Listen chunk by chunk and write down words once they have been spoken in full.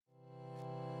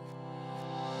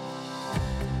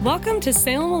Welcome to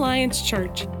Salem Alliance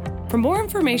Church. For more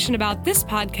information about this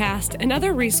podcast and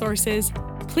other resources,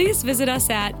 please visit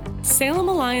us at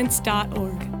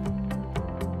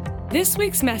salemalliance.org. This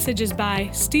week's message is by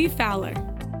Steve Fowler.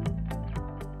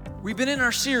 We've been in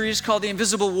our series called The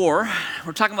Invisible War.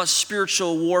 We're talking about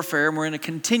spiritual warfare, and we're going to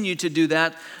continue to do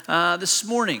that this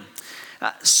morning.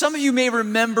 Some of you may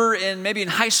remember maybe in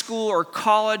high school or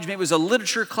college, maybe it was a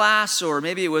literature class or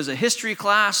maybe it was a history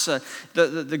class, some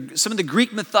of the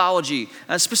Greek mythology,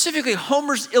 specifically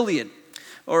Homer's Iliad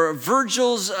or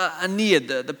Virgil's Aeneid,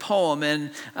 the poem, and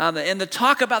the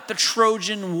talk about the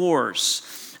Trojan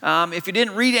Wars. If you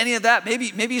didn't read any of that,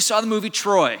 maybe you saw the movie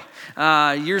Troy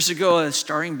years ago,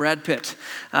 starring Brad Pitt.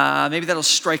 Maybe that'll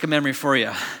strike a memory for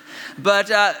you. But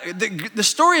the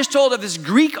story is told of this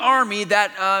Greek army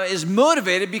that is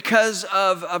motivated because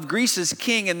of Greece's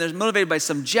king, and they're motivated by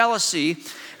some jealousy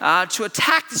to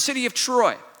attack the city of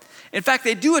Troy. In fact,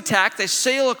 they do attack. They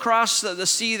sail across the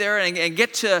sea there and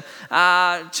get to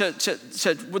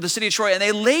the city of Troy, and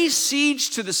they lay siege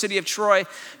to the city of Troy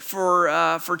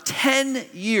for 10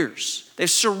 years. They've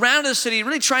surrounded the city,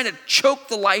 really trying to choke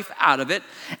the life out of it.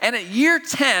 And at year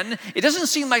 10, it doesn't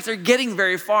seem like they're getting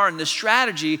very far in this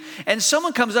strategy, and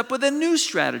someone comes up with a new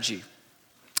strategy.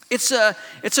 It's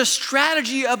a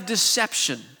strategy of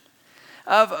deception.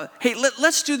 Hey,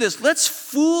 let's do this. Let's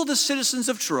fool the citizens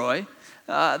of Troy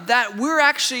that we're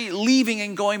actually leaving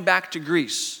and going back to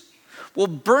Greece. We'll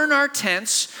burn our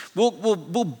tents.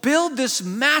 We'll build this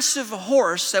massive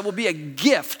horse that will be a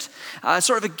gift,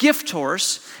 sort of a gift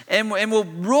horse, and we'll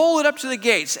roll it up to the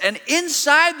gates. And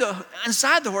inside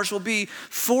the horse will be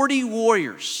 40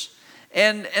 warriors.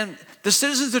 And the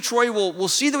citizens of Troy will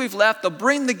see that we've left. They'll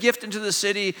bring the gift into the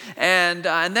city, and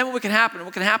then what can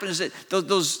happen is that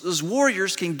those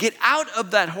warriors can get out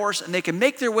of that horse, and they can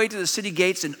make their way to the city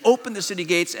gates and open the city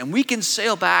gates, and we can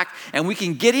sail back, and we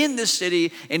can get in this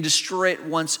city and destroy it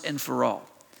once and for all.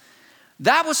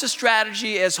 That was the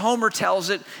strategy as Homer tells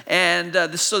it, and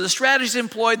so the strategy is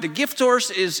employed. The gift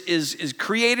horse is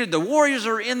created. The warriors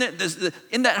are in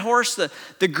that horse.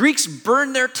 The Greeks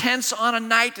burn their tents on a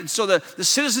night, and so the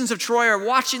citizens of Troy are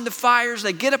watching the fires.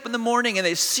 They get up in the morning, and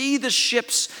they see the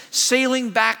ships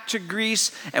sailing back to Greece,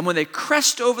 and when they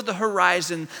crest over the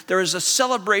horizon, there is a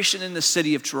celebration in the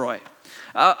city of Troy.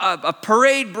 A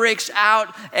parade breaks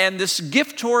out, and this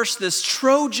gift horse, this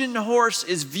Trojan horse,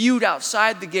 is viewed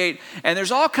outside the gate, and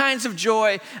there's all kinds of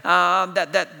joy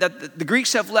that the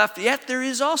Greeks have left. Yet there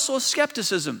is also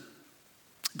skepticism.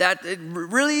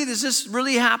 Is this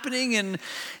really happening? And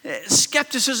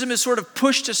skepticism is sort of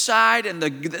pushed aside, and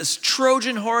this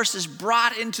Trojan horse is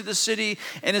brought into the city.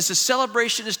 And as the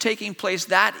celebration is taking place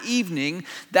that evening,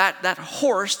 that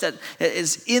horse that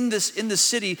is in the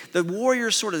city, the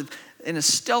warriors sort of, in a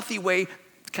stealthy way,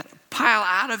 kind of pile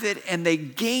out of it, and they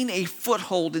gain a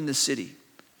foothold in the city.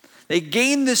 They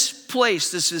gain this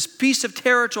place, this piece of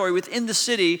territory within the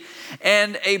city,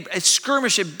 and a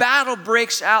skirmish, a battle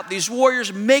breaks out. These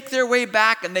warriors make their way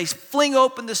back, and they fling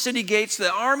open the city gates.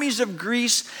 The armies of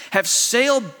Greece have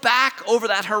sailed back over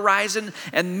that horizon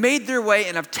and made their way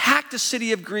and attacked the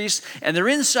city of Greece, and they're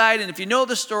inside. And if you know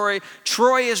the story,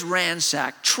 Troy is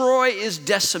ransacked. Troy is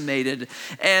decimated,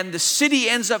 and the city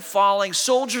ends up falling.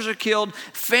 Soldiers are killed.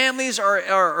 Families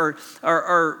are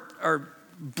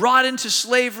brought into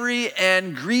slavery,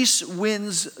 and Greece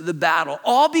wins the battle.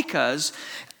 All because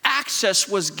access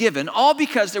was given. All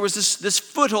because there was this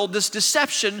foothold, this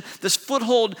deception, this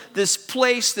foothold, this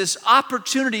place, this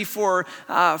opportunity for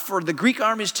the Greek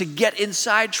armies to get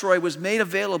inside Troy was made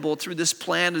available through this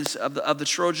plan of the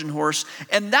Trojan horse.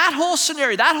 And that whole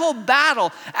scenario, that whole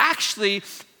battle actually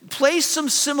plays some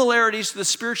similarities to the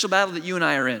spiritual battle that you and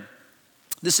I are in.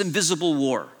 This invisible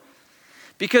war.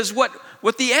 Because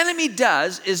what the enemy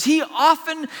does is he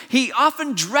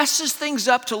often dresses things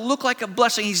up to look like a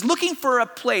blessing. He's looking for a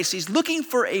place. He's looking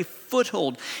for a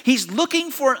foothold. He's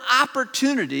looking for an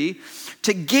opportunity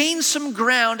to gain some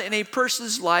ground in a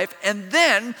person's life and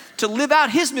then to live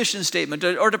out his mission statement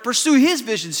or to pursue his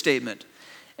vision statement.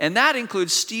 And that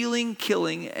includes stealing,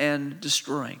 killing, and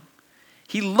destroying.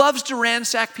 He loves to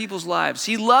ransack people's lives.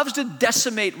 He loves to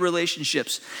decimate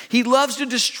relationships. He loves to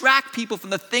distract people from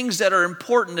the things that are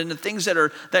important and the things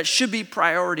that should be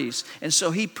priorities. And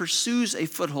so he pursues a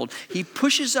foothold. He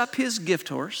pushes up his gift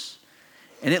horse,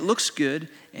 and it looks good,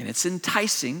 and it's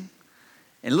enticing,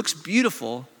 and it looks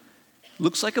beautiful,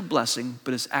 looks like a blessing,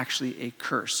 but it's actually a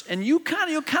curse. And you'll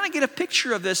kind of get a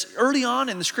picture of this early on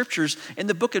in the scriptures in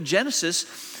the book of Genesis.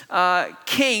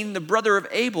 Cain, the brother of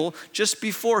Abel, just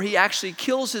before he actually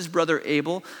kills his brother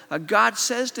Abel, God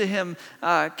says to him,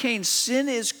 Cain, sin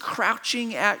is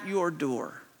crouching at your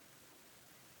door.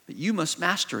 that you must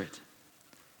master it.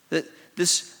 That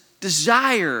this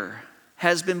desire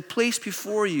has been placed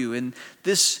before you, and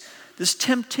this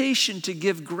temptation to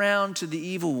give ground to the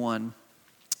evil one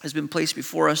has been placed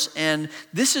before us. And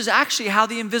this is actually how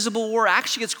the invisible war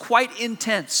actually gets quite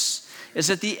intense, is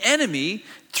that the enemy,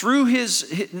 through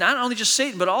his not only just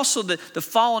Satan, but also the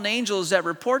fallen angels that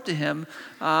report to him,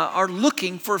 are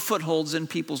looking for footholds in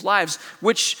people's lives,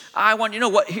 which I want you to know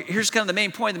what, here's kind of the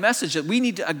main point of the message, that we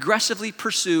need to aggressively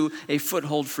pursue a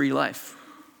foothold-free life.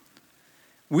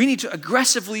 We need to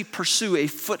aggressively pursue a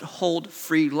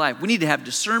foothold-free life. We need to have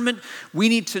discernment. We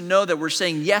need to know that we're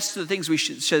saying yes to the things we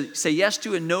should say yes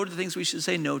to and no to the things we should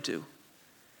say no to.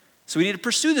 So we need to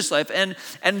pursue this life. And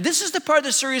this is the part of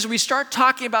the series where we start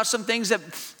talking about some things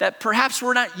that perhaps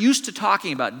we're not used to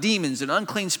talking about. Demons and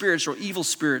unclean spirits, or evil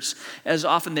spirits, as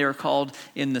often they are called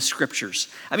in the scriptures.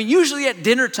 I mean, usually at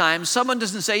dinner time, someone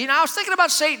doesn't say, I was thinking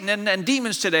about Satan and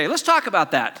demons today. Let's talk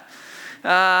about that.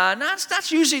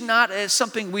 That's usually not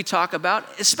something we talk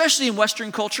about, especially in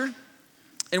Western culture.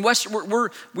 In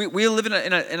we live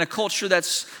in a culture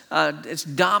that's it's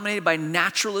dominated by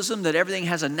naturalism, that everything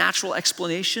has a natural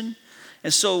explanation.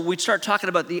 And so we start talking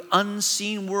about the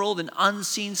unseen world and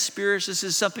unseen spirits. This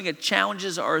is something that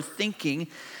challenges our thinking.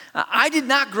 I did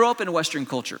not grow up in a Western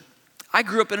culture. I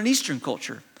grew up in an Eastern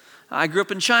culture. I grew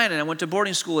up in China, and I went to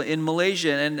boarding school in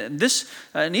Malaysia. And this,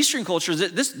 in Eastern cultures,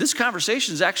 this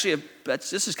conversation is actually,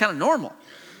 this is kind of normal.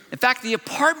 In fact, the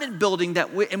apartment building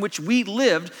in which we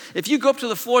lived, if you go up to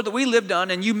the floor that we lived on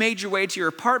and you made your way to your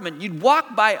apartment, you'd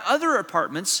walk by other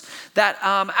apartments that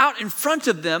out in front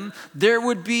of them, there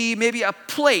would be maybe a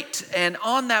plate. And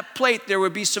on that plate, there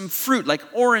would be some fruit like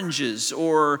oranges,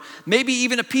 or maybe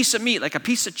even a piece of meat, like a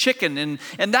piece of chicken.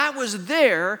 And that was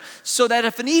there so that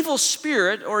if an evil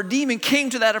spirit or a demon came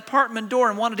to that apartment door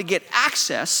and wanted to get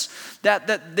access,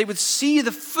 that they would see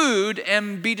the food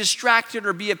and be distracted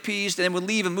or be appeased, and would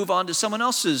leave and move on to someone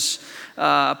else's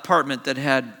apartment that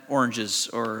had oranges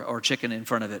or chicken in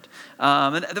front of it.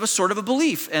 And that was sort of a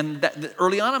belief. And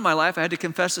early on in my life, I had to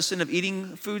confess the sin of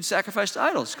eating food sacrificed to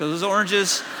idols, because those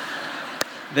oranges,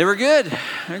 they were good.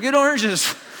 They're good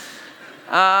oranges.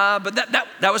 But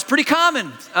that was pretty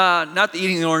common. Not the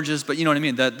eating the oranges, but you know what I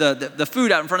mean, the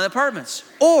food out in front of the apartments.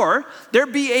 Or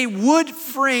there'd be a wood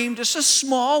frame, just a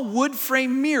small wood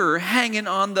frame mirror hanging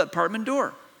on the apartment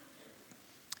door.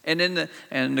 And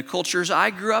in the cultures I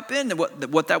grew up in,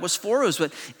 what that was for was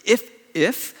that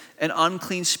if an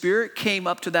unclean spirit came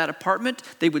up to that apartment,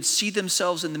 they would see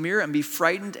themselves in the mirror and be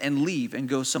frightened and leave and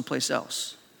go someplace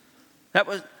else.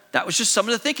 That was just some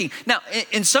of the thinking. Now,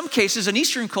 in some cases, in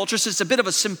Eastern cultures, it's a bit of a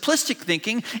simplistic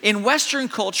thinking. In Western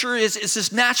culture, it's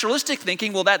this naturalistic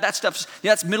thinking. Well, that stuff's,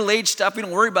 that's middle-aged stuff. We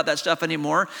don't worry about that stuff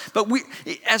anymore. But we,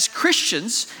 as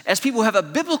Christians, as people who have a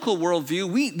biblical worldview,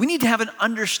 we need to have an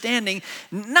understanding,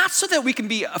 not so that we can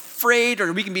be afraid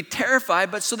or we can be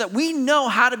terrified, but so that we know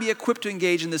how to be equipped to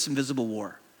engage in this invisible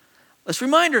war. Let's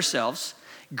remind ourselves,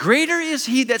 greater is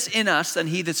he that's in us than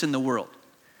he that's in the world.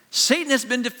 Satan has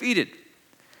been defeated,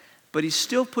 but he's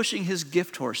still pushing his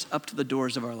gift horse up to the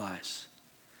doors of our lives.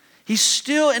 He's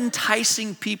still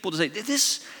enticing people to say,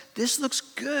 this looks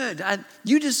good.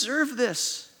 You deserve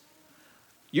this.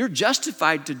 You're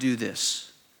justified to do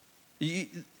this.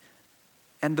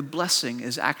 And the blessing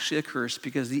is actually a curse,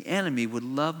 because the enemy would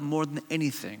love more than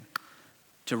anything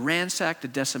to ransack, to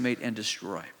decimate, and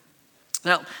destroy.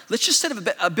 Now, let's just set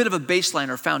a bit of a baseline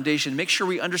or foundation. Make sure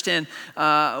we understand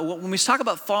when we talk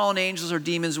about fallen angels or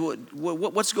demons,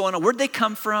 what's going on? Where'd they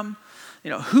come from?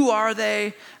 Who are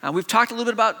they? We've talked a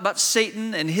little bit about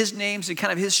Satan and his names and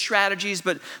kind of his strategies,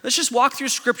 but let's just walk through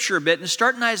Scripture a bit and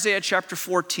start in Isaiah chapter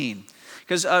 14.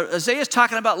 Because Isaiah is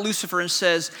talking about Lucifer and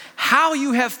says, "How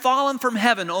you have fallen from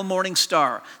heaven, O morning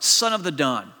star, son of the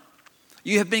dawn.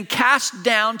 You have been cast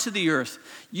down to the earth,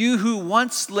 you who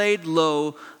once laid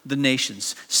low the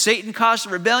nations." Satan caused a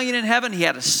rebellion in heaven. He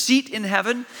had a seat in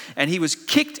heaven, and he was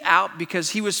kicked out because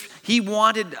he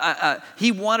wanted a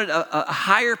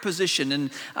higher position.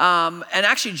 And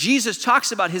actually, Jesus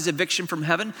talks about his eviction from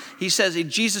heaven. He says,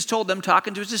 Jesus told them,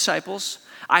 talking to his disciples,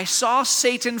 "I saw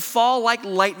Satan fall like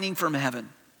lightning from heaven."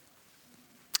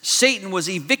 Satan was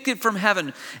evicted from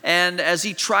heaven, and as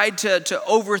he tried to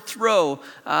overthrow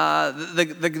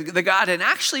the God. And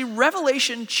actually,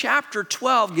 Revelation chapter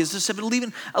 12 gives us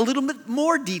even a little bit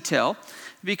more detail,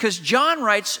 because John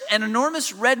writes, "An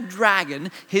enormous red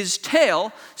dragon, his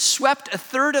tail swept a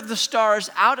third of the stars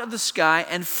out of the sky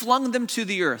and flung them to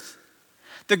the earth.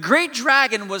 The great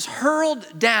dragon was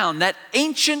hurled down, that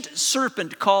ancient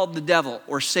serpent called the devil,"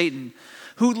 or Satan,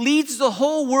 "who leads the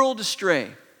whole world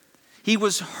astray. He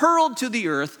was hurled to the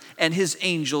earth, and his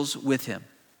angels with him."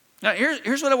 Now,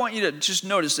 here's what I want you to just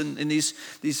notice in these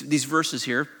verses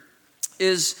here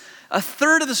is a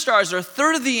third of the stars, or a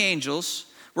third of the angels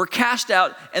were cast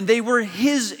out, and they were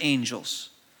his angels.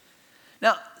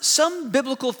 Now, some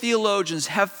biblical theologians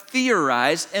have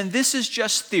theorized, and this is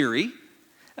just theory,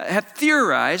 have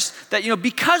theorized that,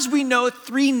 because we know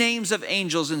three names of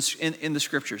angels in the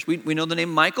scriptures. We know the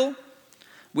name Michael,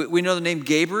 we know the name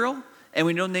Gabriel, and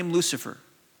we know the name Lucifer.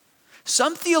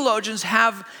 Some theologians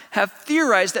have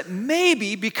theorized that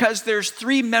maybe because there's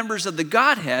three members of the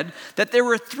Godhead, that there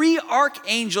were three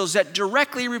archangels that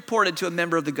directly reported to a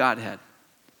member of the Godhead.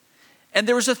 And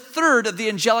there was a third of the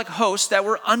angelic hosts that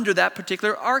were under that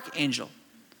particular archangel.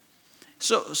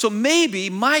 So maybe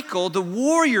Michael, the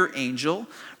warrior angel,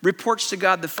 reports to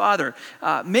God the Father.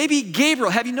 Maybe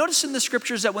Gabriel. Have you noticed in the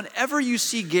scriptures that whenever you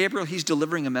see Gabriel, he's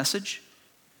delivering a message?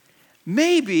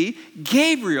 Maybe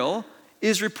Gabriel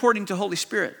is reporting to Holy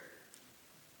Spirit.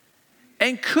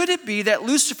 And could it be that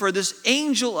Lucifer, this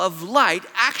angel of light,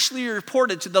 actually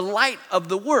reported to the light of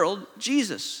the world,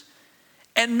 Jesus?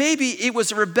 And maybe it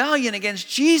was a rebellion against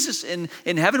Jesus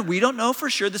in heaven. We don't know for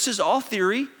sure. This is all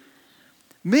theory.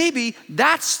 Maybe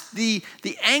that's the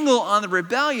angle on the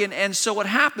rebellion. And so what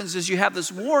happens is you have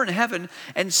this war in heaven,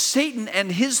 and Satan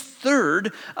and his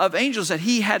third of angels that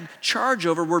he had charge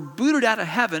over were booted out of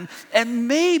heaven. And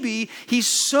maybe he's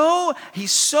so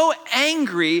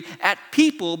angry at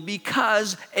people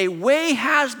because a way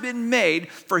has been made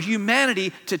for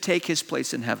humanity to take his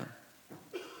place in heaven.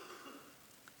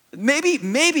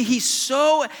 Maybe he's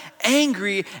so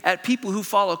angry at people who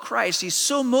follow Christ. He's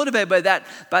so motivated by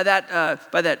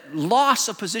that loss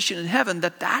of position in heaven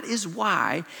that is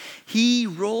why he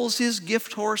rolls his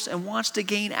gift horse and wants to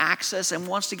gain access and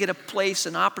wants to get a place,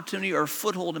 an opportunity, or a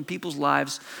foothold in people's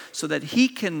lives so that he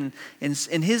can,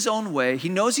 in his own way, he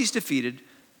knows he's defeated,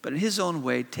 but in his own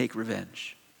way, take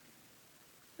revenge.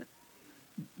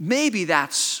 Maybe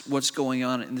that's what's going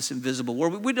on in this invisible war.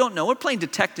 We don't know. We're playing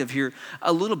detective here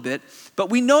a little bit, but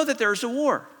we know that there's a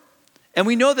war. And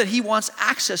we know that he wants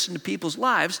access into people's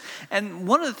lives. And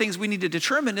one of the things we need to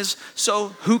determine is, so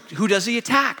who does he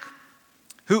attack?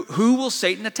 Who will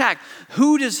Satan attack?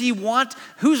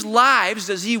 Whose lives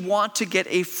does he want to get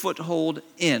a foothold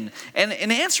in? And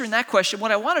in answering that question,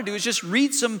 what I want to do is just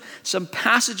read some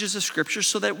passages of Scripture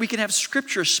so that we can have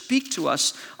Scripture speak to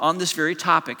us on this very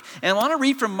topic. And I want to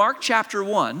read from Mark chapter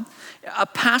 1, a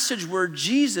passage where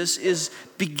Jesus is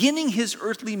beginning his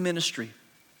earthly ministry.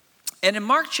 And in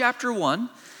Mark chapter 1,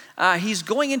 he's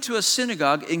going into a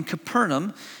synagogue in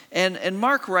Capernaum, and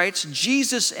Mark writes,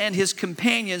 Jesus and his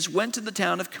companions went to the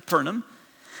town of Capernaum.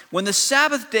 When the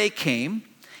Sabbath day came,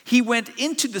 he went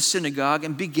into the synagogue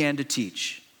and began to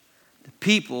teach. The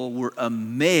people were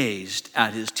amazed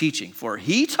at his teaching, for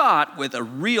he taught with a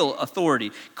real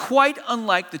authority, quite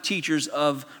unlike the teachers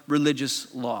of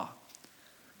religious law.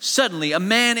 Suddenly, a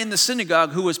man in the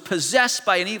synagogue who was possessed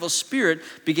by an evil spirit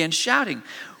began shouting,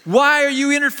 "Why are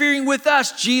you interfering with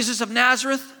us, Jesus of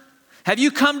Nazareth? Have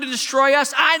you come to destroy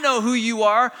us? I know who you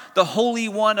are, the Holy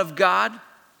One of God."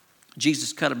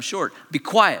 Jesus cut him short. "Be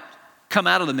quiet. Come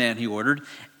out of the man," he ordered.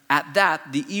 At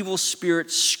that, the evil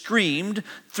spirit screamed,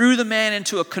 threw the man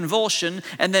into a convulsion,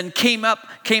 and then came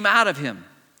out of him.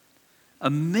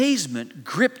 Amazement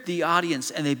gripped the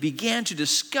audience, and they began to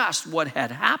discuss what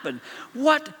had happened.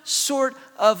 "What sort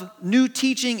of new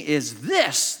teaching is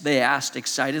this?" they asked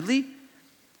excitedly.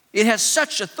 "It has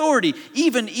such authority,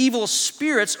 even evil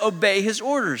spirits obey his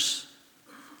orders."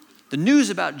 The news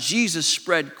about Jesus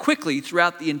spread quickly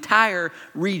throughout the entire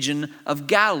region of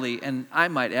Galilee, and I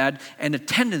might add, and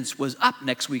attendance was up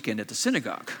next weekend at the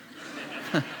synagogue.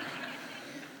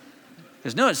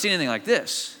 Because no one's seen anything like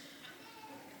this.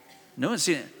 No one's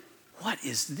seen it. What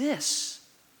is this?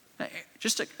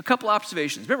 Just a couple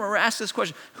observations. Remember, we're asked this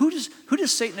question: Who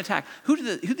does Satan attack? Who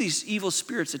do these evil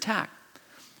spirits attack?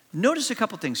 Notice a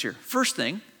couple things here. First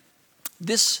thing,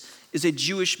 this is a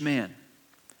Jewish man.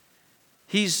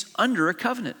 He's under a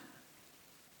covenant.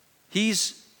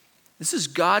 This is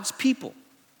God's people.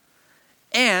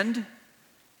 And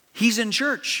he's in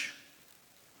church.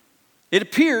 It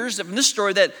appears that from this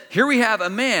story that here we have a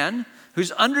man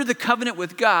who's under the covenant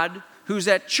with God who's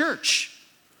at church.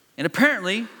 And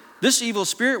apparently, this evil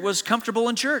spirit was comfortable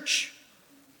in church.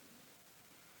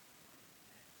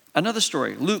 Another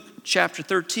story, Luke chapter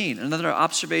 13, another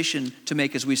observation to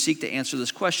make as we seek to answer this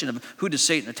question of who does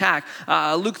Satan attack.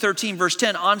 Luke 13, verse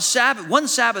 10, one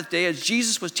Sabbath day, as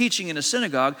Jesus was teaching in a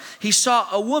synagogue, he saw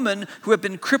a woman who had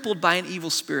been crippled by an evil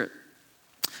spirit.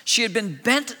 She had been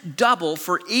bent double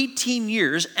for 18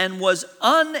 years and was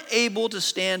unable to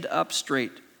stand up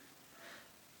straight.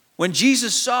 When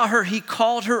Jesus saw her, he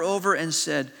called her over and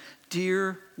said,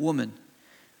 "Dear woman,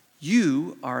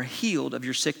 you are healed of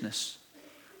your sickness."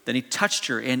 Then he touched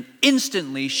her, and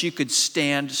instantly she could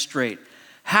stand straight.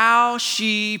 How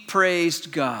she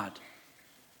praised God.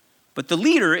 But the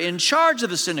leader in charge of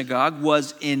the synagogue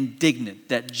was indignant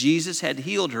that Jesus had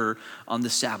healed her on the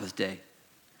Sabbath day.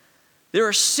 "There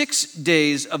are 6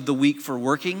 days of the week for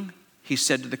working," he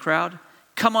said to the crowd.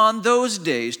 "Come on those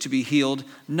days to be healed,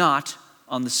 not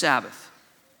on the Sabbath."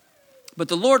 But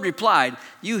the Lord replied,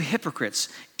 "You hypocrites,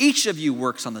 each of you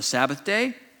works on the Sabbath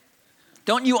day.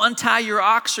 Don't you untie your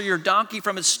ox or your donkey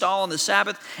from its stall on the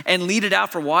Sabbath and lead it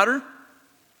out for water?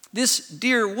 This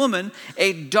dear woman,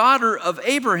 a daughter of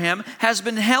Abraham, has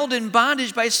been held in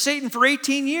bondage by Satan for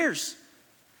 18 years.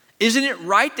 Isn't it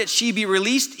right that she be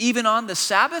released even on the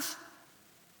Sabbath?"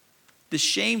 This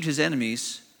shamed his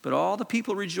enemies, but all the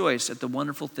people rejoiced at the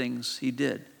wonderful things he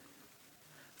did.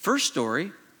 First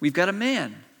story, we've got a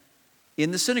man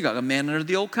in the synagogue, a man under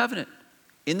the old covenant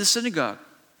in the synagogue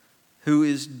who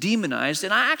is demonized.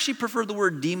 And I actually prefer the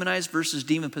word demonized versus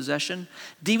demon possession.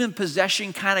 Demon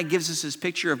possession kind of gives us this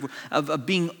picture of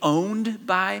being owned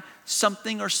by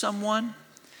something or someone.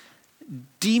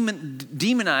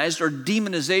 Demonized or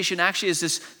demonization actually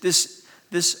is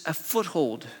this a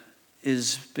foothold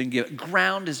is been given,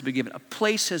 ground has been given, a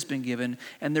place has been given,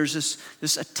 and there's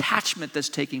this attachment that's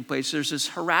taking place. There's this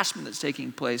harassment that's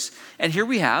taking place. And here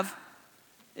we have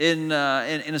in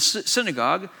a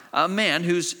synagogue a man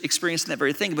who's experiencing that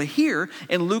very thing. But here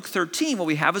in Luke 13, what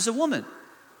we have is a woman.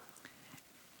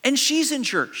 And she's in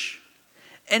church.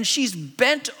 And she's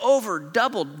bent over,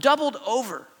 doubled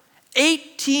over,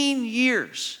 18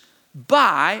 years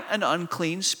by an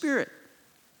unclean spirit.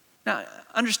 Now,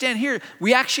 understand here,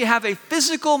 we actually have a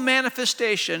physical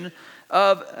manifestation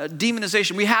of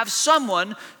demonization. We have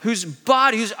someone whose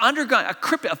body, who's undergone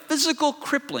a physical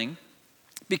crippling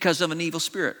because of an evil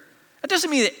spirit. That doesn't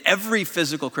mean that every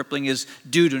physical crippling is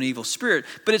due to an evil spirit,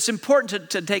 but it's important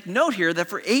to take note here that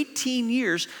for 18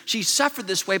 years she suffered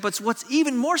this way. But what's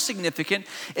even more significant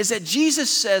is that Jesus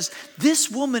says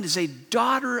this woman is a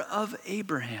daughter of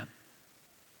Abraham.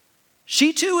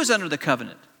 She too is under the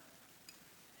covenant.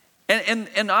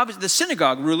 And obviously the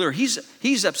synagogue ruler,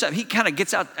 he's upset. He kind of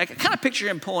gets out, I kind of picture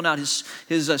him pulling out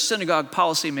his synagogue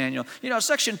policy manual. You know,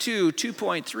 section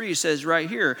 2.3 says right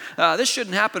here, this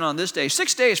shouldn't happen on this day.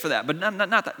 6 days for that, but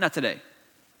not today.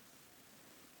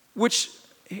 Which,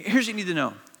 here's what you need to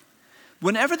know.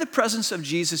 Whenever the presence of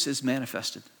Jesus is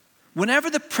manifested, whenever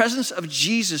the presence of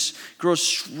Jesus grows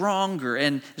stronger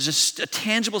and there's a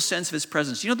tangible sense of his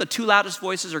presence, you know the two loudest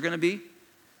voices are going to be?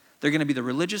 They're going to be the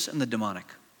religious and the demonic.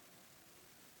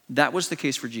 That was the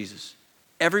case for Jesus.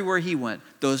 Everywhere he went,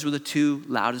 those were the two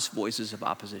loudest voices of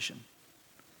opposition.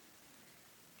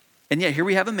 And yet here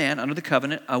we have a man under the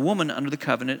covenant, a woman under the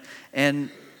covenant, and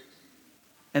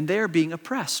they're being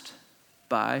oppressed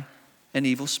by an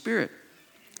evil spirit.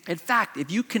 In fact, if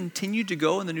you continue to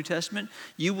go in the New Testament,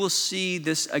 you will see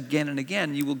this again and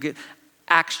again. You will get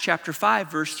Acts chapter 5,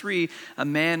 verse 3, a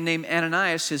man named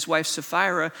Ananias, his wife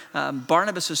Sapphira,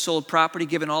 Barnabas has sold property,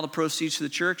 given all the proceeds to the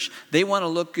church. They want to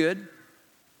look good.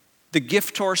 The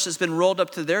gift horse has been rolled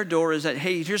up to their door is that,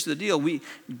 hey, here's the deal.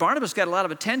 Barnabas got a lot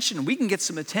of attention. We can get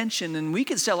some attention and we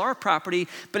can sell our property,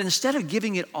 but instead of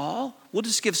giving it all, we'll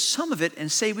just give some of it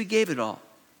and say we gave it all.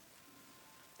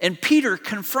 And Peter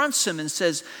confronts him and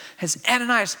says,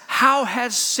 Ananias, how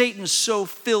has Satan so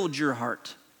filled your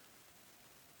heart?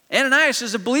 Ananias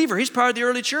is a believer. He's part of the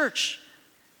early church.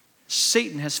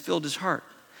 Satan has filled his heart.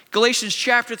 Galatians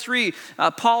chapter 3,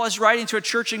 Paul is writing to a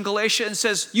church in Galatia and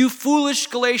says, "You foolish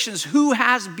Galatians, who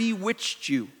has bewitched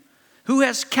you? Who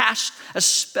has cast a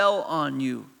spell on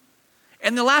you?"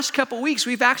 In the last couple weeks,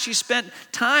 we've actually spent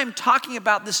time talking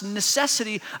about this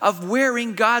necessity of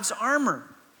wearing God's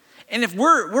armor. And if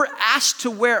we're asked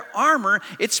to wear armor,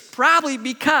 it's probably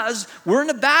because we're in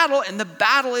a battle and the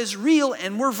battle is real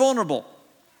and we're vulnerable.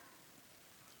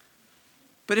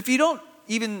 But if you don't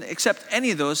even accept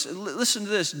any of those, listen to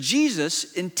this.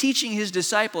 Jesus, in teaching his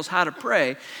disciples how to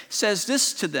pray, says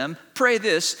this to them, pray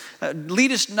this,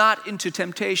 lead us not into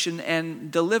temptation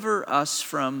and deliver us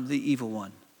from the evil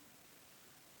one.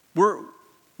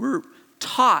 We're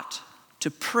taught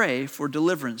to pray for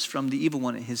deliverance from the evil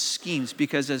one and his schemes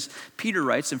because as Peter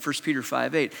writes in 1 Peter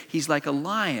 5:8, he's like a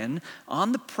lion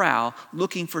on the prowl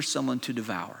looking for someone to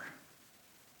devour.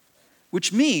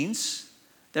 Which means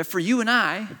that for you and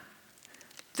I,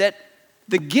 that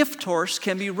the gift horse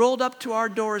can be rolled up to our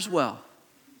door as well.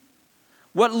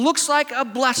 What looks like a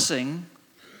blessing,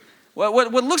 what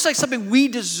looks like something we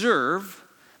deserve,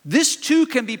 This too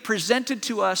can be presented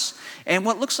to us, and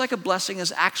what looks like a blessing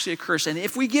is actually a curse. And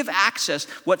if we give access,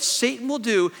 what Satan will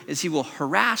do is he will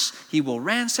harass, he will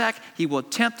ransack, he will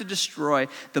attempt to destroy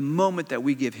the moment that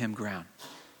we give him ground.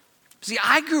 See,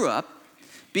 I grew up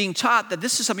being taught that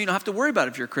this is something you don't have to worry about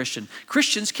if you're a Christian.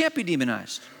 Christians can't be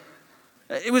demonized.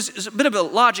 It was a bit of a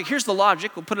logic. Here's the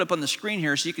logic. We'll put it up on the screen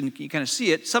here so you can kind of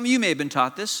see it. Some of you may have been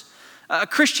taught this. A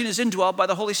Christian is indwelled by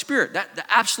the Holy Spirit. That's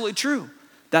absolutely true.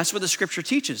 That's what the scripture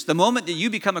teaches. The moment that you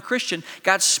become a Christian,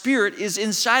 God's Spirit is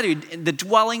inside of you. The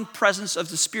dwelling presence of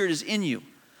the Spirit is in you.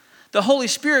 The Holy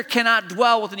Spirit cannot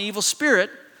dwell with an evil spirit.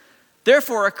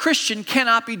 Therefore, a Christian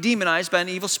cannot be demonized by an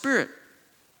evil spirit.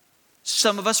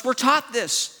 Some of us were taught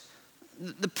this.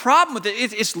 The problem with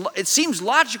it seems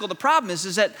logical. The problem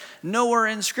is that nowhere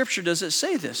in Scripture does it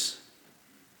say this.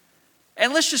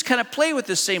 And let's just kind of play with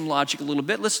this same logic a little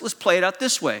bit. Let's play it out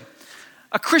this way.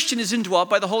 A Christian is indwelt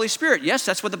by the Holy Spirit. Yes,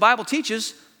 that's what the Bible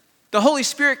teaches. The Holy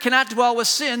Spirit cannot dwell with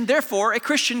sin, therefore a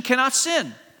Christian cannot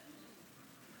sin.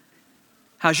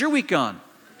 How's your week gone?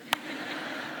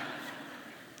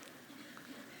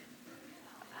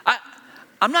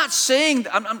 I'm not saying,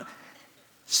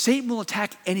 Satan will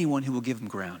attack anyone who will give him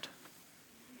ground.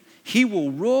 He will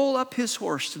roll up his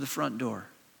horse to the front door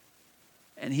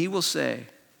and he will say,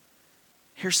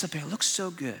 here's something that looks so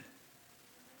good.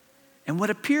 And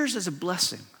what appears as a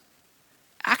blessing,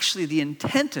 actually the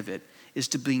intent of it is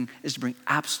to bring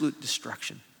absolute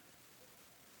destruction.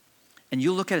 And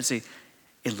you'll look at it and say,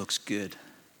 it looks good.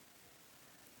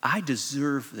 I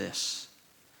deserve this.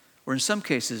 Or in some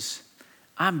cases,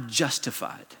 I'm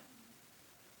justified.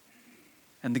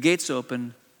 And the gates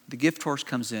open, the gift horse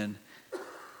comes in,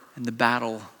 and the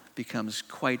battle becomes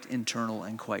quite internal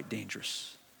and quite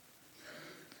dangerous.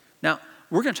 Now,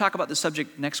 we're going to talk about the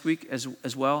subject next week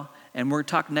as well, and we're going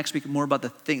to talk next week more about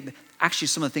actually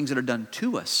some of the things that are done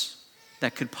to us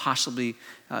that could possibly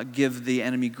give the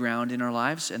enemy ground in our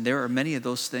lives, and there are many of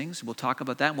those things. We'll talk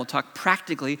about that, and we'll talk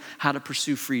practically how to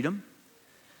pursue freedom.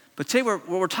 But today what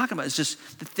we're talking about is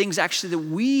just the things actually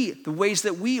the ways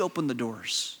that we open the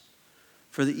doors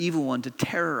for the evil one to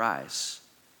terrorize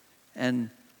and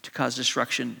to cause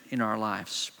destruction in our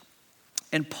lives.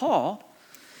 And Paul,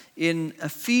 in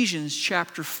Ephesians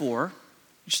chapter 4,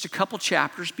 just a couple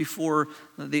chapters before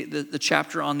the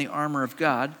chapter on the armor of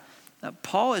God,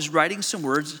 Paul is writing some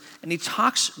words, and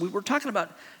we're talking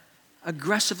about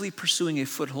aggressively pursuing a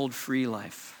foothold-free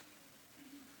life.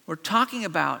 We're talking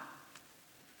about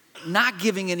not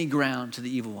giving any ground to the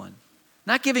evil one,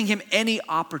 not giving him any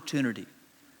opportunity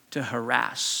to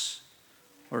harass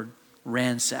or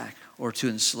ransack or to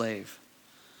enslave.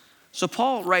 So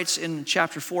Paul writes in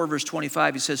chapter 4, verse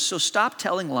 25, he says, so stop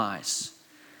telling lies.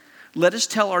 Let us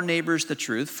tell our neighbors the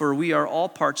truth, for we are all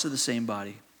parts of the same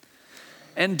body.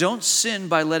 And don't sin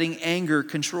by letting anger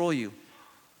control you.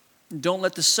 Don't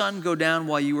let the sun go down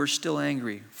while you are still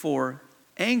angry, for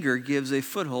anger gives a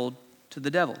foothold to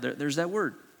the devil. There's that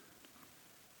word.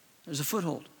 There's a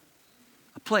foothold,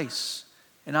 a place,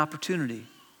 an opportunity,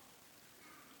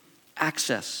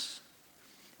 access.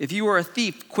 If you are a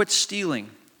thief, quit stealing.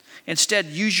 Instead,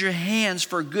 use your hands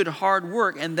for good hard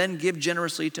work and then give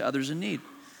generously to others in need.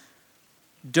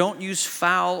 Don't use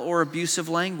foul or abusive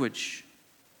language.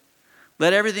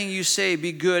 Let everything you say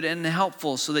be good and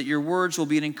helpful so that your words will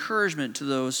be an encouragement to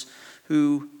those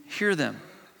who hear them.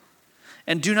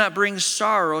 And do not bring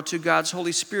sorrow to God's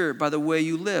Holy Spirit by the way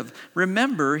you live.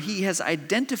 Remember, he has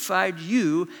identified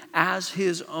you as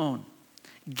his own,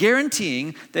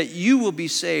 guaranteeing that you will be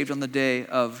saved on the day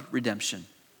of redemption.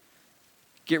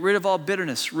 Get rid of all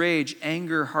bitterness, rage,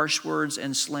 anger, harsh words,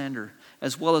 and slander,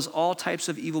 as well as all types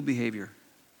of evil behavior.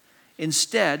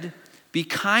 Instead, be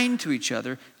kind to each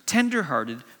other,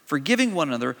 tender-hearted, forgiving one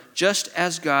another, just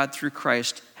as God through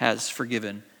Christ has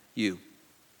forgiven you.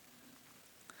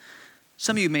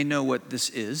 Some of you may know what this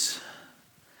is.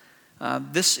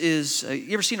 You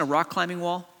ever seen a rock climbing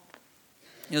wall?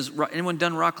 Anyone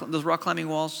done those rock climbing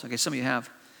walls? Okay, some of you have.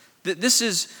 This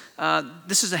is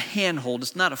a handhold.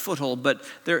 It's not a foothold, but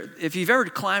if you've ever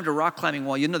climbed a rock climbing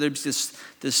wall, you know there's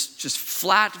this just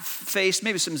flat face,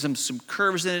 maybe some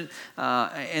curves in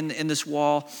it in this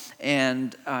wall,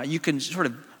 and you can sort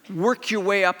of work your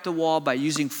way up the wall by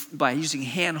using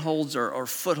handholds or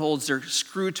footholds. They're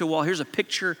screwed to a wall. Here's a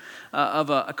picture of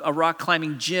a rock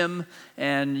climbing gym,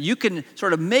 and you can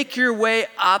sort of make your way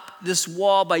up this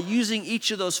wall by using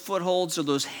each of those footholds or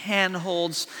those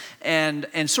handholds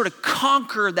and sort of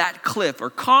conquer that cliff or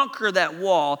conquer that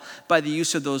wall by the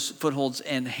use of those footholds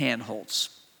and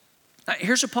handholds. Now,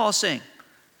 here's what Paul is saying.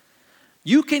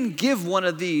 You can give one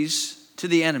of these to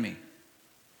the enemy,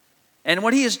 And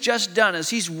what he has just done is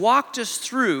he's walked us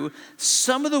through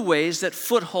some of the ways that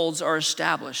footholds are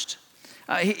established.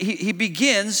 He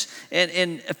begins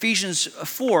in Ephesians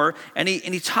 4, and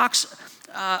he talks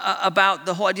about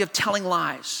the whole idea of telling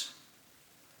lies.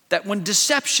 That when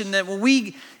deception, that when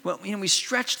we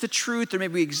stretch the truth or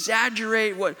maybe we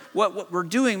exaggerate, what we're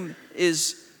doing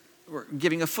is we're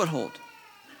giving a foothold.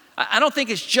 I don't think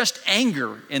it's just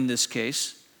anger in this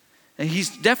case. And he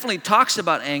definitely talks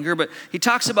about anger, but he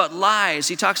talks about lies.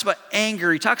 He talks about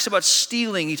anger. He talks about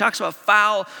stealing. He talks about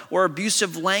foul or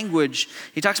abusive language.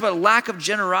 He talks about a lack of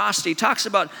generosity. He talks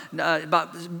about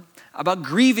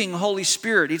grieving Holy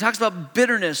Spirit. He talks about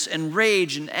bitterness and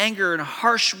rage and anger and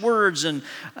harsh words and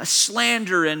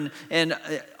slander and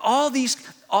all these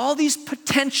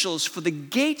potentials for the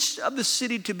gates of the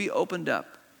city to be opened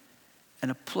up and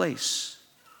a place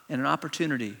and an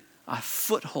opportunity, a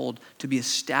foothold to be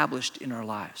established in our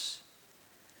lives.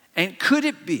 And could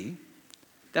it be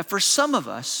that for some of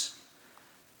us,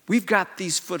 we've got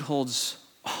these footholds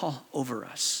all over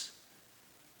us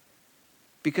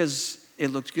because it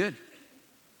looked good.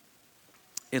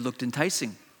 It looked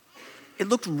enticing. It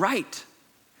looked right.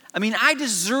 I mean, I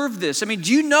deserve this. I mean,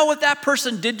 do you know what that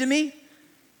person did to me? In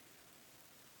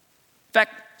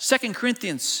fact, 2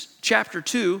 Corinthians chapter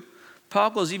 2,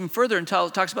 Paul goes even further and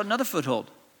talks about another foothold.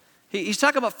 He's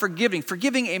talking about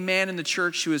forgiving a man in the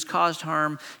church who has caused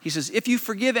harm. He says, if you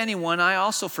forgive anyone, I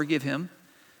also forgive him.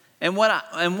 And what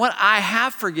I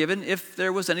have forgiven, if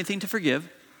there was anything to forgive,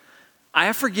 I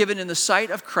have forgiven in the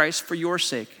sight of Christ for your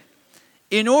sake.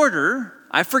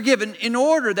 I've forgiven in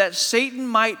order that Satan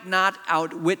might not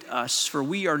outwit us, for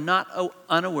we are not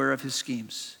unaware of his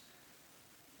schemes.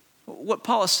 What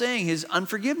Paul is saying is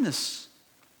unforgiveness.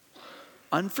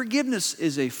 Unforgiveness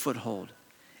is a foothold.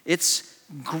 It's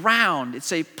ground,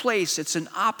 it's a place, it's an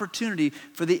opportunity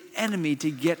for the enemy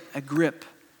to get a grip.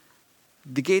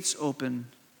 The gates open,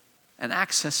 an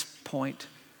access point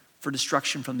for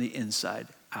destruction from the inside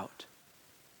out.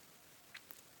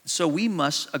 So we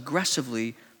must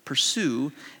aggressively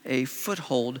pursue a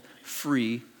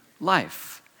foothold-free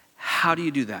life. How do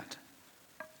you do that?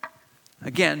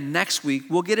 Again, next week,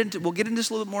 we'll get into this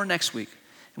a little bit more next week.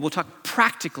 And we'll talk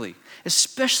practically,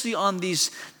 especially on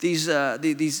these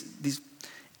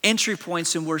entry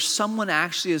points in where someone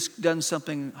actually has done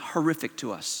something horrific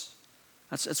to us.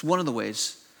 That's one of the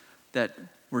ways that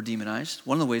we're demonized,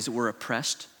 one of the ways that we're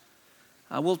oppressed.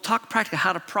 We'll talk practically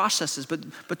how to process this,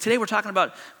 but today we're talking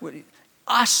about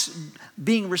us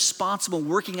being responsible,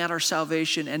 working out our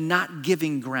salvation and not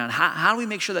giving ground. How do we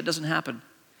make sure that doesn't happen?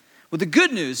 Well, the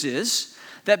good news is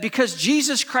that because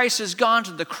Jesus Christ has gone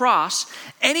to the cross,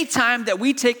 anytime that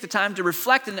we take the time to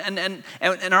reflect and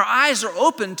our eyes are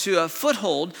open to a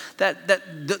foothold,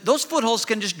 those footholds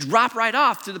can just drop right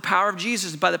off through the power of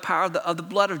Jesus, by the power of the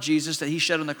blood of Jesus that he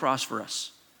shed on the cross for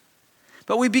us.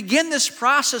 But we begin this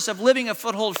process of living a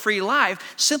foothold-free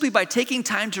life simply by taking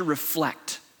time to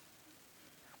reflect.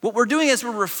 What we're doing as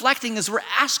we're reflecting is we're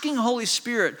asking Holy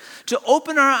Spirit to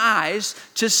open our eyes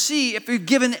to see if we've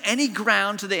given any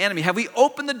ground to the enemy. Have we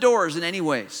opened the doors in any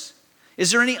ways? Is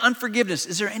there any unforgiveness?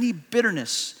 Is there any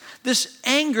bitterness? This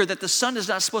anger that the sun is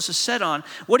not supposed to set on,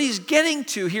 what he's getting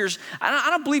to here is, I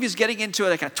don't believe he's getting into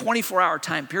like a 24-hour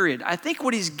time period. I think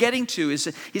what he's getting to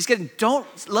is don't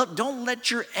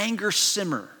let your anger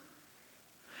simmer.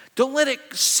 Don't let it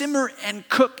simmer and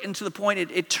cook into the point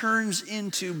it turns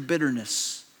into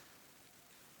bitterness.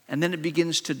 And then it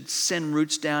begins to send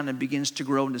roots down and begins to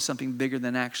grow into something bigger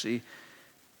than actually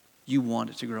you want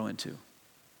it to grow into.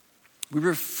 We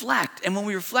reflect, and when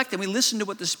we reflect and we listen to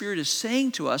what the Spirit is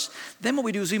saying to us, then what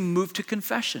we do is we move to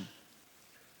confession.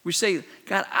 We say,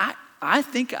 God, I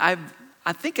think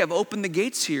I've opened the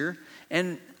gates here,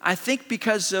 and I think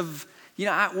because of,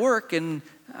 at work, and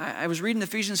I was reading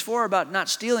Ephesians 4 about not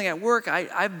stealing at work.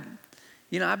 I've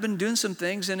been doing some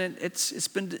things, and it's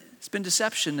been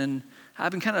deception, and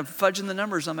I've been kind of fudging the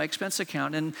numbers on my expense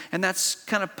account, and that's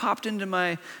kind of popped into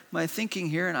my thinking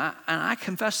here, and I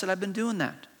confess that I've been doing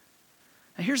that.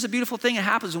 And here's the beautiful thing that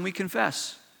happens when we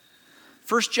confess.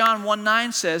 1 John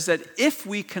 1:9 says that if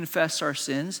we confess our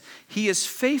sins, he is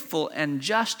faithful and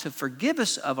just to forgive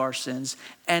us of our sins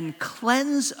and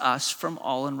cleanse us from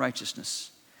all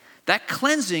unrighteousness. That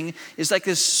cleansing is like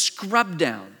this scrub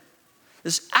down.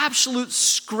 This absolute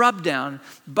scrub down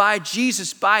by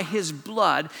Jesus, by his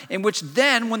blood, in which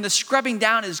then when the scrubbing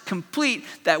down is complete,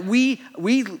 that we're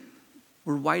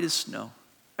white as snow.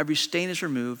 Every stain is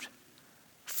removed.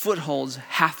 Footholds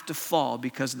have to fall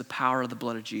because of the power of the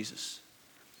blood of Jesus.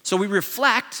 So we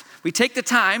reflect, we take the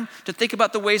time to think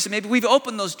about the ways that maybe we've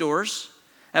opened those doors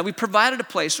and we provided a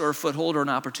place or a foothold or an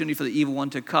opportunity for the evil one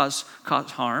to cause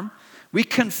harm. We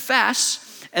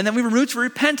confess, and then we root to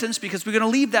repentance because we're going to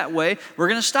leave that way. We're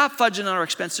going to stop fudging on our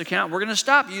expense account. We're going to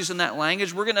stop using that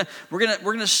language. We're going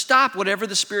to stop whatever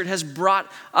the Spirit has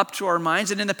brought up to our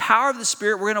minds. And in the power of the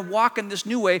Spirit, we're going to walk in this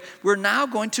new way. We're now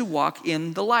going to walk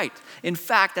in the light. In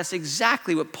fact, that's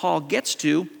exactly what Paul gets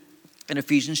to in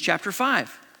Ephesians chapter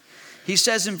 5. He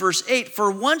says in verse 8, "For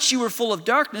once you were full of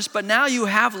darkness, but now you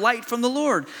have light from the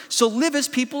Lord. So live as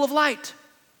people of light."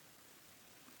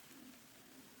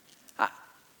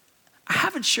 I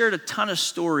haven't shared a ton of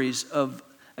stories of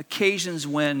occasions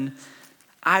when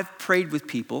I've prayed with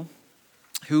people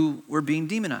who were being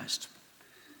demonized.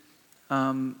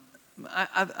 I've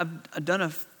done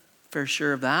a fair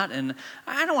share of that, and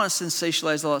I don't want to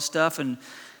sensationalize all that stuff and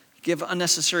give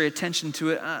unnecessary attention to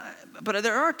it. But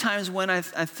there are times when I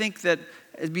think that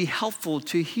it'd be helpful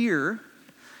to hear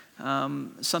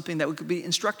something that could be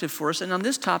instructive for us. And on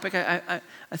this topic, I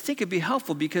think it'd be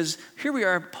helpful because here we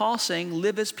are, Paul saying,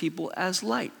 live as people as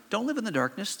light. Don't live in the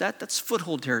darkness. That's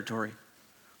foothold territory.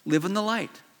 Live in the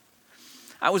light.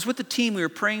 I was with the team. We were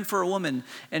praying for a woman,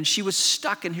 and she was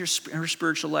stuck in her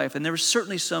spiritual life. And there was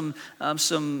certainly some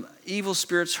evil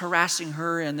spirits harassing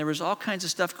her, and there was all kinds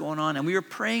of stuff going on. And we were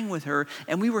praying with her,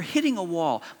 and we were hitting a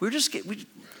wall.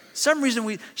 Some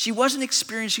reason she wasn't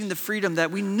experiencing the freedom that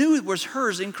we knew was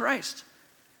hers in Christ.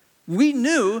 We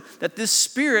knew that this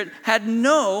spirit had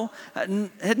no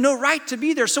right to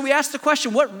be there. So we asked the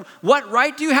question, what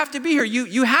right do you have to be here?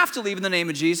 You have to leave in the name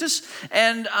of Jesus.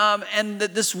 And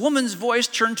this woman's voice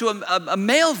turned to a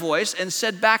male voice and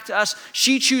said back to us,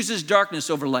 she chooses darkness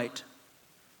over light.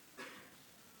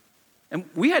 And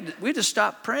we had to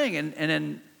stop praying,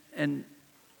 and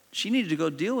she needed to go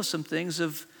deal with some things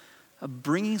of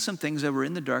bringing some things that were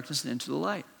in the darkness and into the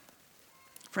light.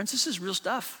 Friends, this is real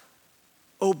stuff.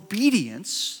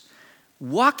 Obedience,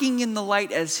 walking in the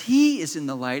light as he is in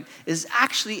the light, is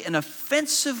actually an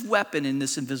offensive weapon in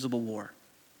this invisible war.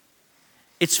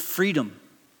 It's freedom.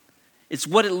 It's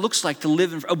what it looks like to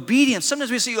live in obedience.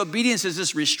 Sometimes we see obedience as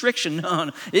this restriction.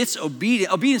 No, it's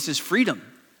obedience. Obedience is freedom.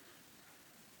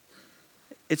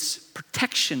 It's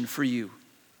protection for you.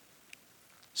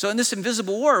 So in this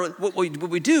invisible war, what we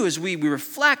do is we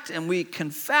reflect and we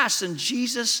confess, and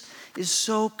Jesus is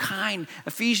so kind.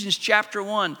 Ephesians chapter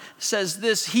 1 says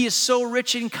this, he is so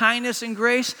rich in kindness and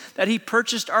grace that he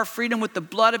purchased our freedom with the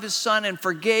blood of his Son and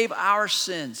forgave our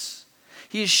sins.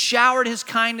 He has showered his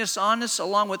kindness on us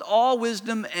along with all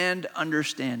wisdom and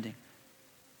understanding.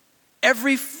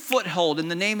 Every foothold in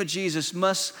the name of Jesus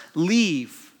must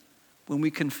leave when we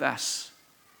confess.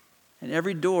 And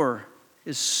every door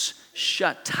is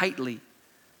shut tightly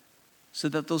so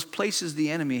that those places the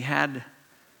enemy had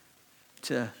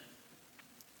to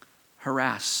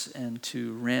harass and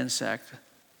to ransack,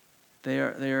 they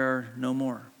are no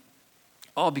more.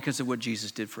 All because of what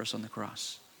Jesus did for us on the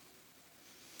cross.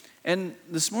 And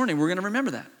this morning we're going to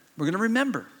remember that. We're going to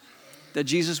remember that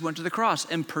Jesus went to the cross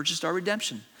and purchased our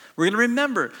redemption. We're going to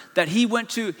remember that he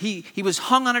was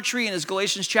hung on a tree, and as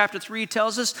Galatians chapter 3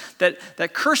 tells us,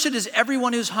 that cursed is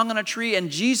everyone who's hung on a tree,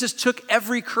 and Jesus took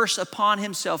every curse upon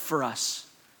himself for us.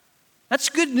 That's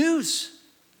good news.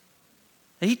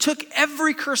 And he took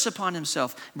every curse upon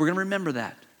himself. We're going to remember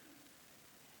that.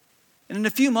 And in a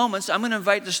few moments, I'm going to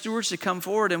invite the stewards to come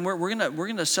forward, and we're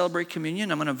going to celebrate communion.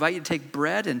 I'm going to invite you to take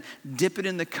bread and dip it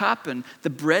in the cup, and the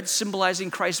bread symbolizing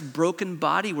Christ's broken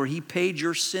body where he paid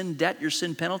your sin debt, your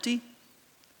sin penalty.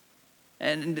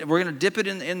 And we're going to dip it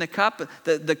in the cup,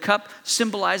 the cup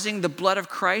symbolizing the blood of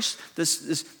Christ,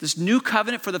 this new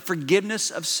covenant for the forgiveness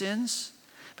of sins.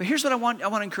 But here's what I want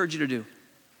to encourage you to do.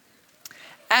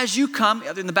 As you come,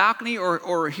 either in the balcony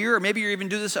or here, or maybe you're even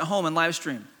doing this at home in live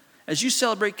stream, as you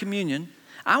celebrate communion,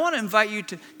 I want to invite you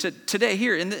to today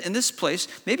here in this place,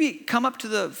 maybe come up to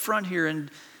the front here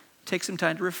and take some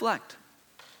time to reflect.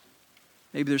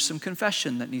 Maybe there's some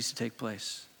confession that needs to take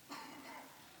place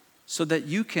so that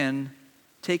you can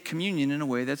take communion in a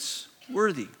way that's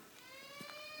worthy.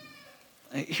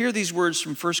 Hear these words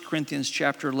from 1 Corinthians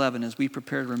chapter 11 as we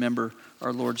prepare to remember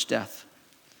our Lord's death.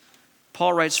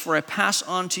 Paul writes, "For I pass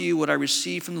on to you what I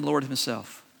received from the Lord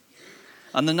himself.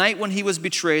 On the night when he was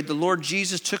betrayed, the Lord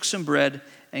Jesus took some bread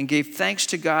and gave thanks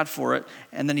to God for it,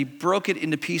 and then he broke it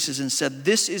into pieces and said,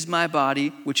 'This is my body,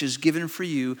 which is given for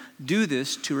you. Do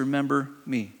this to remember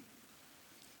me.'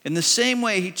 In the same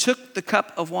way, he took the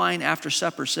cup of wine after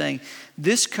supper, saying,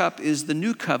 'This cup is the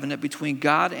new covenant between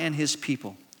God and his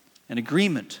people, an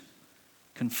agreement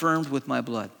confirmed with my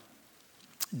blood.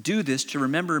 Do this to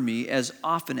remember me as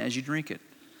often as you drink it.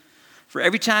 For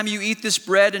every time you eat this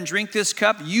bread and drink this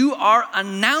cup, you are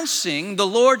announcing the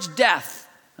Lord's death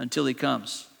until he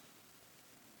comes.'"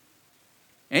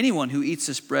 Anyone who eats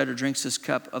this bread or drinks this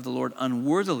cup of the Lord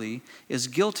unworthily is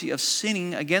guilty of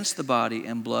sinning against the body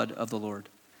and blood of the Lord.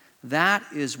 That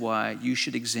is why you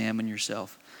should examine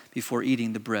yourself before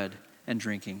eating the bread and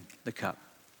drinking the cup.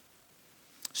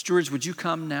 Stewards, would you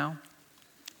come now?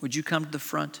 Would you come to the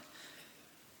front?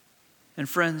 And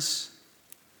friends,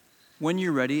 when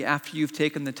you're ready, after you've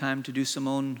taken the time to do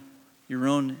your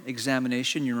own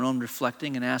examination, your own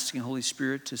reflecting, and asking the Holy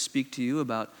Spirit to speak to you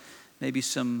about maybe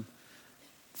some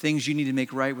things you need to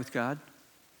make right with God,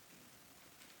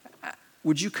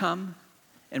 would you come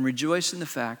and rejoice in the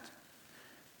fact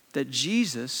that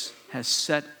Jesus has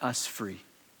set us free?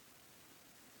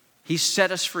 He's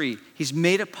set us free. He's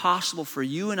made it possible for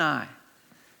you and I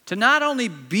to not only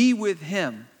be with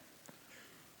Him,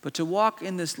 but to walk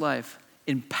in this life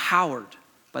empowered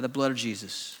by the blood of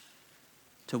Jesus,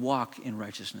 to walk in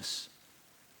righteousness.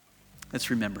 Let's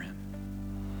remember Him.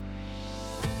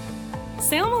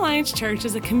 Salem Alliance Church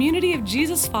is a community of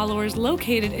Jesus followers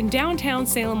located in downtown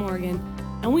Salem, Oregon,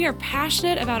 and we are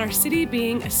passionate about our city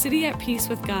being a city at peace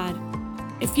with God.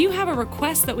 If you have a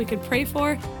request that we could pray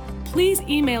for, please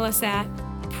email us at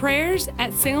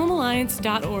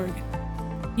prayers@salemalliance.org.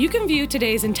 You can view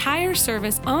today's entire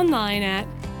service online at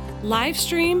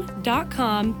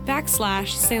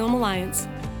livestream.com/Salem Alliance.